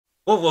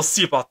Well, we'll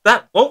see about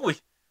that, won't we?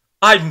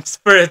 I'm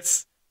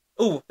Fritz.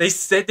 Oh, they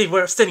said they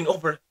were sitting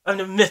over on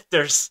the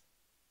mitters.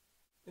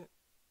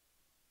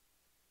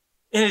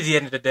 And at the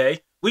end of the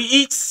day, we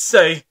each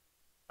say,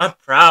 I'm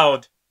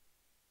proud.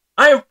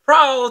 I am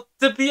proud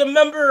to be a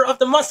member of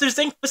the Monsters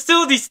Inc.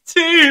 Facilities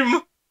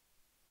team!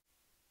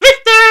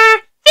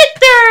 Victor!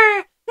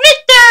 Victor!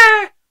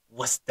 Victor!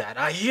 What's that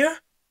I hear?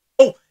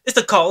 Oh, it's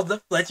the call of the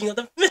fledgling of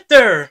the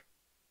Victor!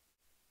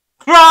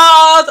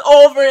 Cross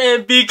over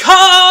and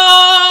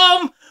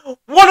become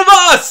one of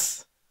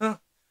us!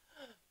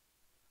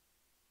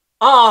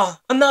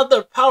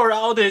 Another power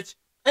outage,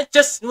 and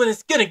just when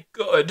it's getting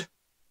good.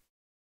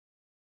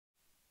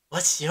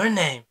 What's your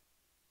name?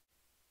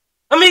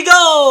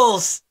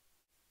 Amigos!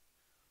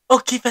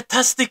 Okay,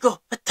 fantastico,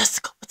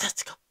 fantastico,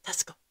 fantastico,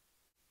 fantastico.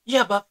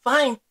 Yeah, but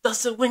fine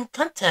doesn't win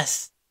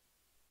contest.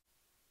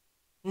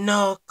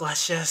 No,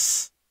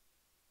 gracias.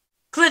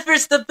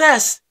 Clifford's the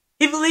best.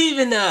 He believes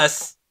in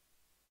us.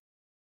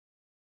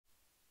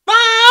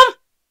 Mom!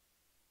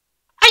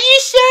 Are you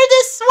sure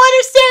this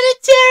sweater's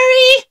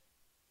sanitary?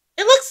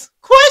 It looks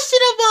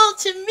questionable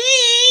to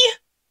me.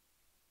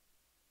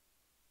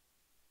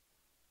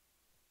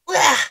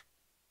 But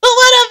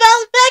what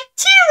about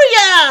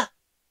bacteria?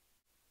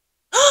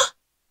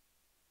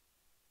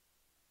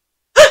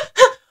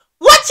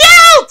 Watch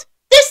out!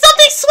 There's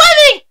something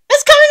swimming!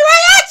 It's coming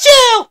right at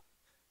you!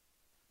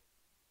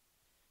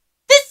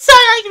 This time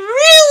I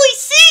really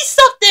see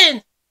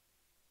something!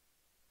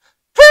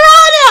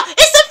 Piranha!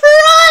 It's a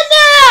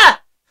piranha!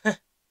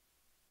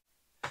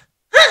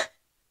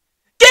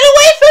 Get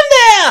away from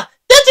there!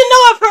 Don't you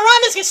know our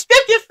piranhas can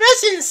strip your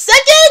flesh in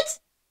seconds?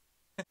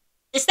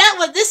 Is that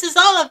what this is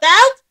all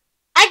about?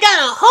 I got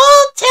a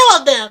whole tail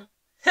of them!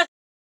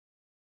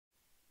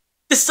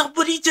 Did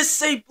somebody just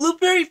say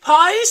blueberry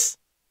pies?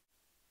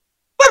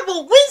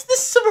 Budderball wins the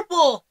Super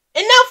Bowl!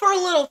 And now for a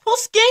little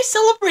post-game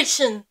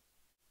celebration!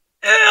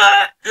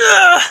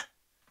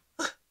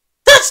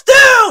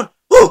 Touchdown!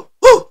 Woo!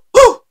 Woo!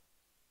 Woo!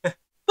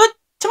 But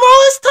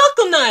tomorrow is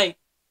taco night!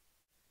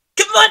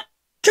 Come on!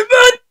 Come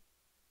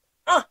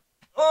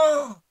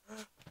on!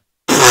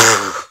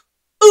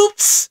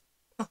 Oops!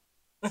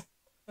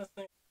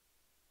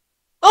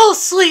 Oh,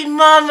 sweet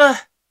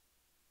mama!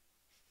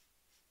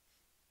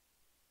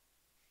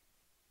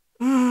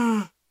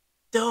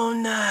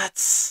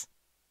 Donuts.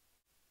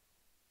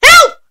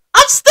 Help!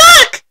 I'm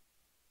stuck!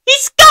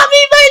 He's got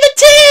me by the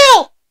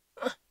tail!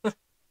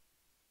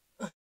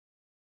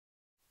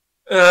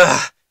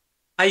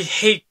 I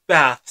hate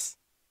baths.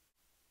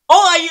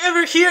 All I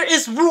ever hear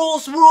is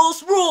rules,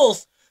 rules,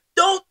 rules.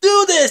 Don't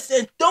do this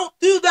and don't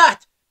do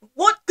that.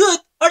 What good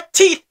are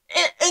teeth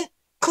and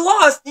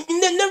claws? You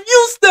can never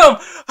use them.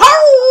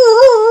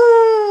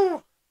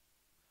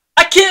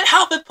 I can't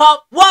help it,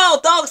 Pop.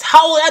 Wild dogs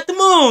howl at the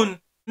moon.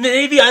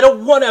 Maybe I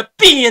don't want to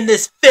be in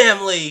this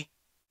family.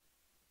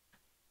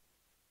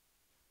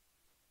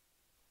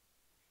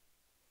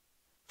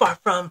 Far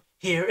from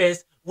here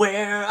is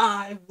where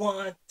I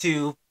want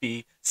to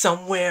be.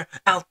 Somewhere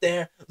out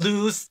there,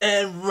 loose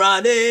and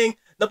running.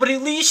 Nobody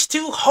leash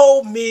to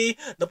hold me.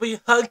 Nobody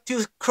hug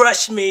to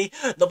crush me.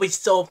 Nobody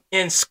soap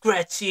and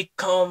scratchy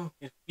comb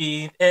to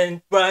feed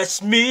and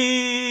brush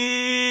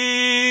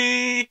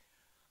me.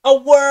 A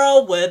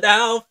world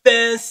without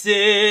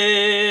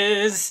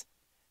fences.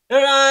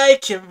 Where I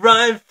can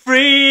run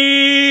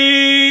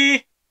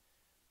free.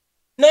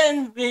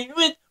 Then be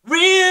with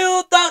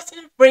real dogs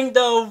and bring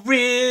the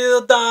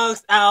real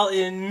dogs out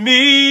in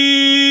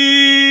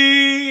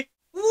me.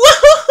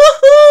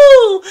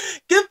 Woohoo!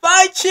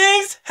 Goodbye,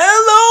 Chinks.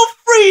 Hello,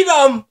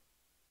 freedom.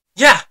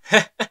 Yeah.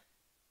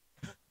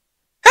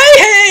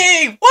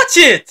 Hey, watch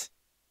it.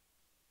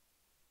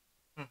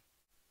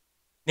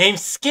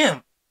 Name's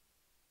Scamp.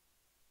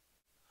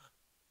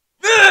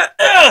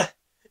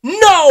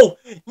 No!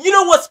 You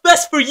know what's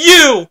best for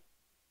you!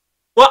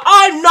 Well,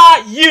 I'm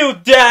not you,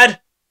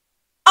 Dad!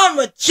 I'm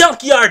a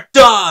junkyard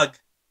dog!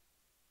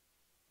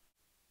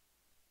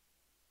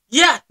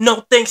 Yeah,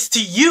 no thanks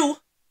to you!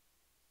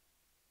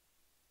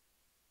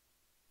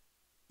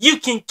 You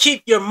can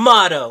keep your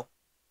motto!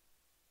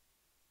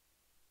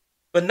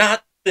 But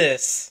not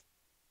this.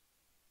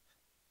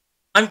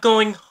 I'm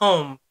going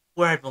home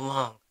where I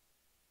belong.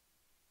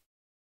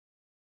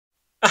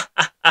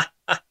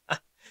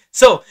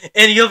 So,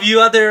 any of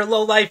you other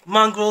low-life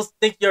mongrels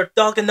think you're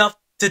dog enough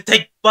to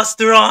take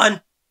Buster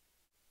on?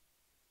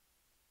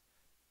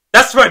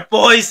 That's right,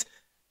 boys!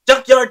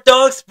 Junkyard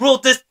dogs rule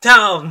this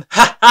town!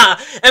 Ha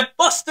ha! And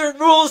Buster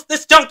rules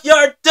this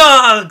junkyard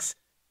dogs!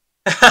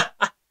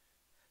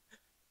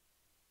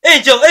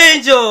 Angel,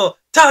 Angel!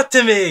 Talk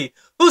to me!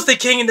 Who's the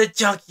king in the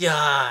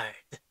junkyard?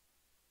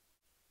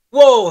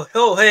 Whoa!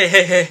 Oh,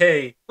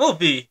 hey!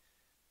 Movie!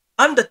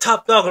 I'm the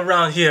top dog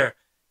around here.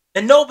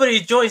 And nobody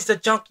joins the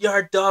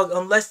junkyard dog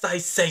unless I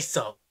say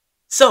so.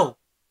 So,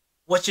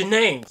 what's your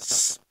name?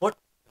 What?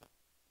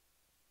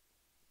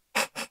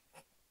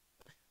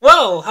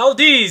 Well,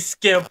 howdy,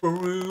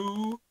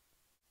 Scamperoo.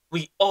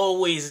 We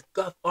always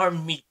guff our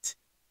meat.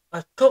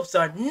 Our coats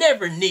are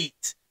never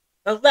neat.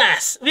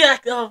 Alas, we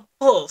act on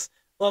fools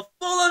or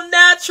full of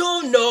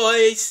natural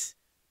noise.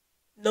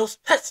 Those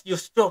pets you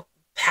stroke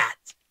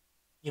pat.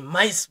 You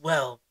might as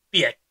well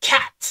be a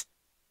cat.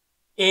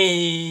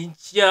 In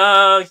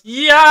your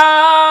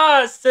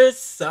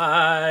society,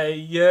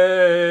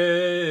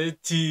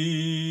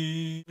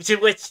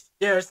 which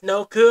there's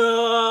no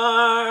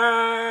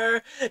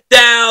cure.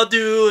 Down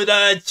to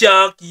the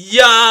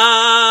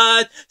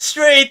junkyard,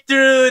 straight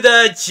through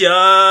the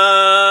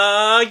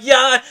junkyard,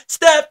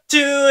 step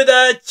to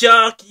the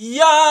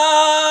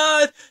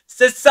junkyard,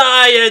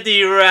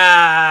 society rag.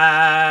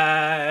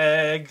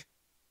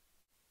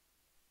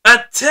 A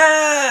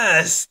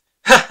test!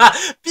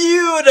 Haha,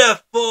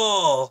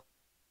 beautiful!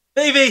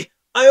 Baby,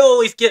 I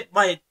always get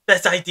my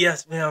best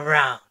ideas when I'm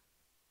around.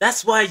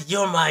 That's why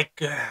you're my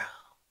girl.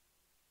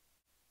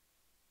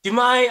 Do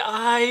my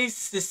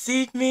eyes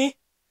deceive me?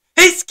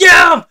 Hey,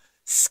 Scamp!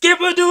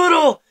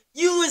 Skip-a-doodle!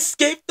 You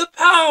escaped the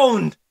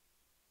pound!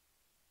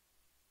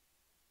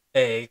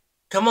 Hey,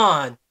 come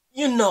on.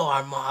 You know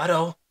our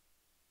motto.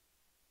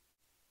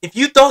 If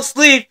you don't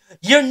sleep,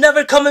 you're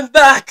never coming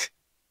back!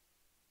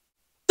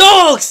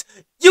 Dogs!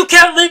 You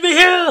can't leave me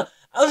here!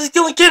 I was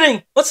only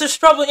kidding! Buster's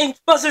trouble ain't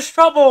Buster's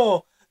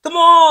trouble! Come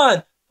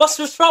on!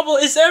 Buster's trouble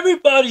is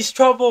everybody's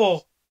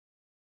trouble!